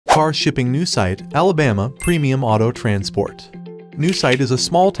Car shipping. New Site, Alabama, premium auto transport. New Site is a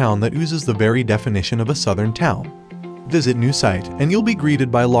small town that oozes the very definition of a southern town. Visit New Site and you'll be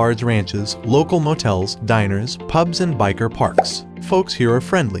greeted by large ranches, local motels, diners, pubs, and biker parks. Folks here are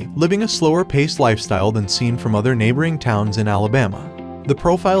friendly, living a slower-paced lifestyle than seen from other neighboring towns in Alabama. The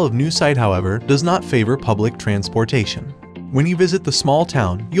profile of New Site, however, does not favor public transportation. When you visit the small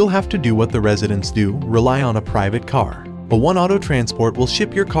town, you'll have to do what the residents do, rely on a private car. A One Auto Transport will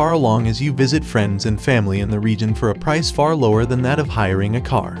ship your car along as you visit friends and family in the region for a price far lower than that of hiring a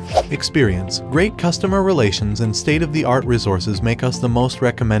car. Experience, great customer relations, and state-of-the-art resources make us the most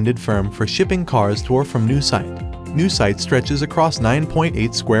recommended firm for shipping cars to or from New Site. New Site stretches across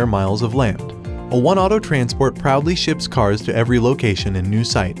 9.8 square miles of land. A One Auto Transport proudly ships cars to every location in New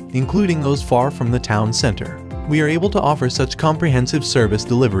Site, including those far from the town center. We are able to offer such comprehensive service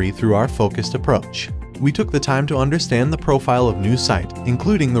delivery through our focused approach. We took the time to understand the profile of New Site,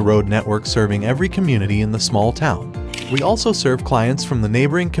 including the road network serving every community in the small town. We also serve clients from the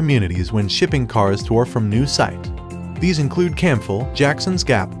neighboring communities when shipping cars to or from New Site. These include Campbell, Jackson's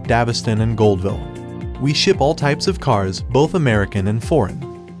Gap, Daviston, and Goldville. We ship all types of cars, both American and foreign.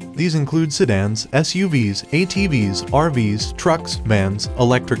 These include sedans, SUVs, ATVs, RVs, trucks, vans,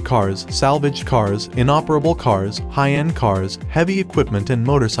 electric cars, salvaged cars, inoperable cars, high-end cars, heavy equipment, and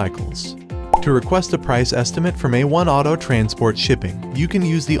motorcycles. To request a price estimate from A1 Auto Transport Shipping, you can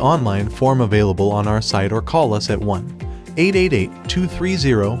use the online form available on our site or call us at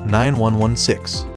 1-888-230-9116.